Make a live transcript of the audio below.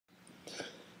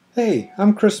Hey,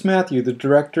 I'm Chris Matthieu, the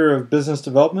Director of Business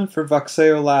Development for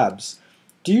Voxeo Labs.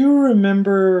 Do you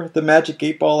remember the Magic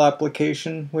 8-Ball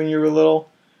application when you were little?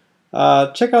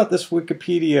 Check out this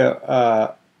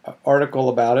Wikipedia article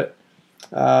about it.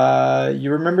 You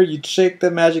remember you'd shake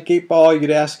the Magic 8-Ball,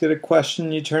 you'd ask it a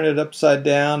question, you turn it upside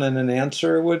down, and an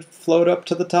answer would float up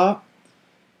to the top?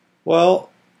 Well,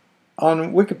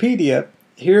 on Wikipedia,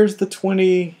 here's the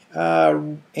 20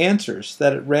 answers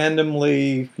that it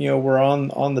randomly, were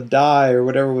on the die or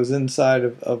whatever was inside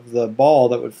of the ball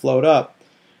that would float up.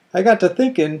 I got to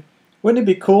thinking, wouldn't it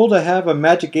be cool to have a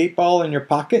Magic 8-Ball in your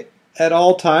pocket at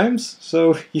all times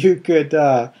so you could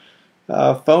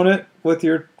phone it with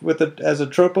it as a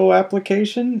Tropo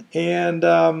application? And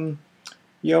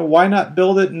why not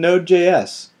build it in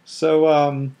Node.JS?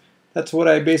 So that's what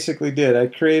I basically did. I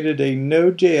created a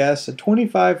Node.js, a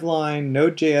 25-line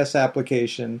Node.js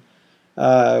application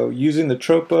using the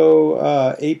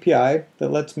Tropo API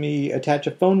that lets me attach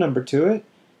a phone number to it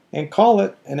and call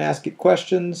it and ask it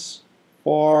questions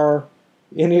for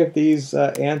any of these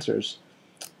answers.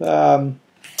 So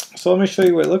let me show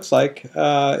you what it looks like.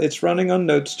 It's running on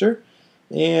Nodester,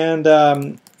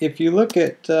 and if you look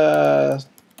at the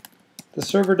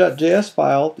server.js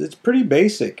file, it's pretty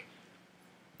basic.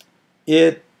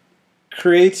 It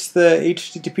creates the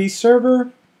HTTP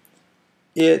server.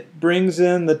 It brings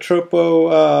in the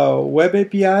Tropo web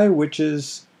API, which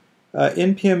is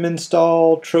npm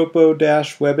install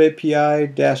tropo-web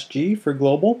API-g for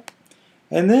global.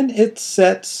 And then it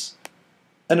sets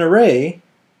an array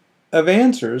of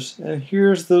answers. And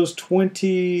here's those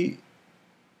 20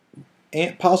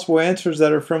 possible answers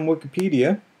that are from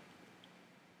Wikipedia.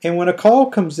 And when a call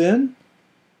comes in,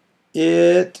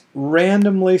 it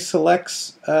randomly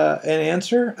selects an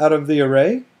answer out of the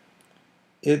array.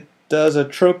 It does a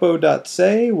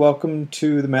tropo.say, welcome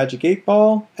to the Magic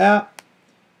 8-Ball app.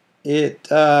 It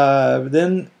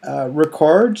then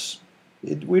records.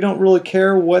 We don't really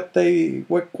care what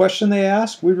question they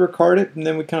ask. We record it and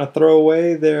then we kind of throw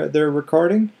away their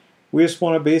recording. We just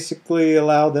want to basically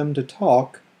allow them to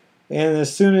talk. And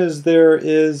as soon as there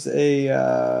is a,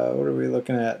 what are we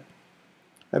looking at?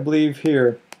 I believe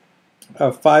here,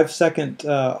 a 5-second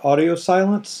audio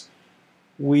silence,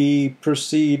 we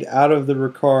proceed out of the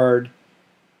record.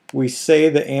 We say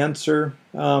the answer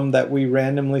that we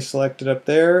randomly selected up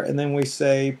there, and then we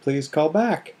say, please call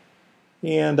back.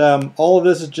 And all of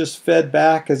this is just fed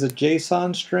back as a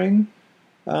JSON string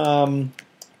that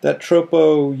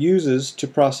Tropo uses to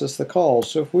process the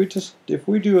calls. So if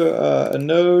we do a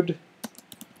node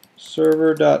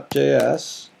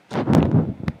server.js,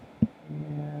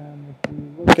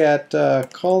 look at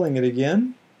calling it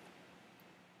again,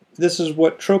 this is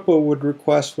what Tropo would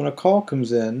request when a call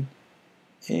comes in.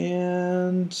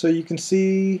 And so you can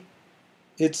see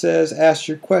it says ask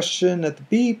your question at the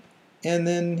beep, and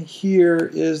then here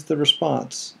is the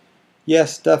response.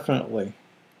 Yes, definitely.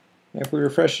 If we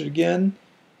refresh it again,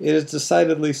 it is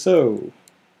decidedly so.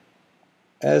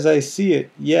 As I see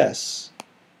it, yes.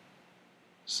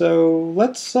 So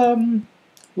let's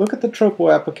look at the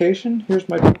Tropo application. Here's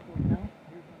my Tropo account.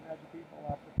 Here's my Magic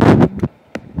 8-Ball application.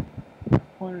 It's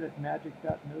pointed at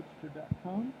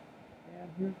magic.nodester.com, and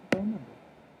here's the phone number.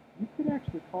 You could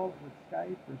actually call it with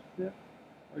Skype or SIP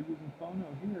or using Phono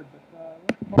here, but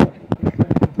let's call it with the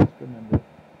San Francisco number.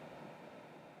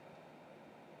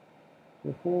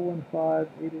 So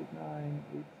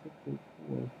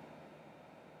 415-889-8684.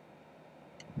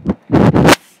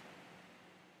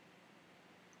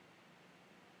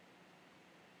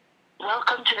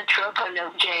 Welcome to the Tropo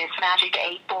Node.js Magic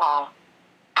 8-Ball.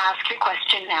 Ask your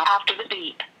question now after the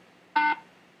beep.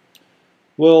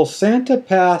 Will Santa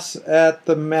pass at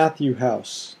the Matthieu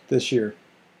house this year?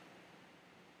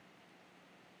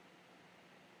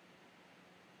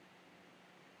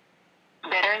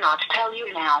 Better not tell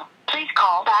you now. Please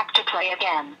call back to play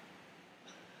again.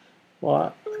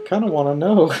 Well, I kind of want to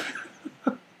know.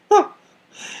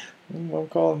 I'm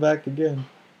calling back again.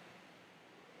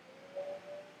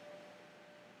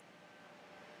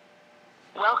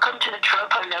 Welcome to the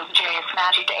Tropo Node.js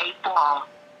Magic 8-Ball.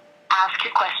 Ask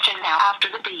your question now after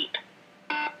the beep.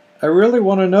 I really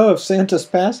want to know if Santa's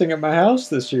passing at my house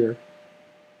this year.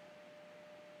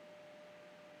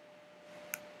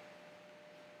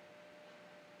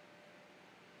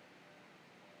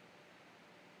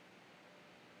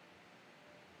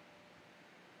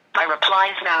 My reply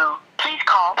is no. Please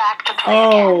call back to play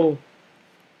Oh, again.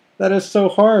 that is so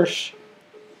harsh.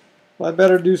 Well, I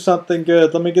better do something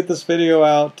good. Let me get this video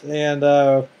out, and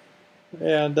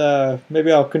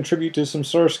maybe I'll contribute to some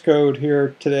source code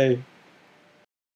here today.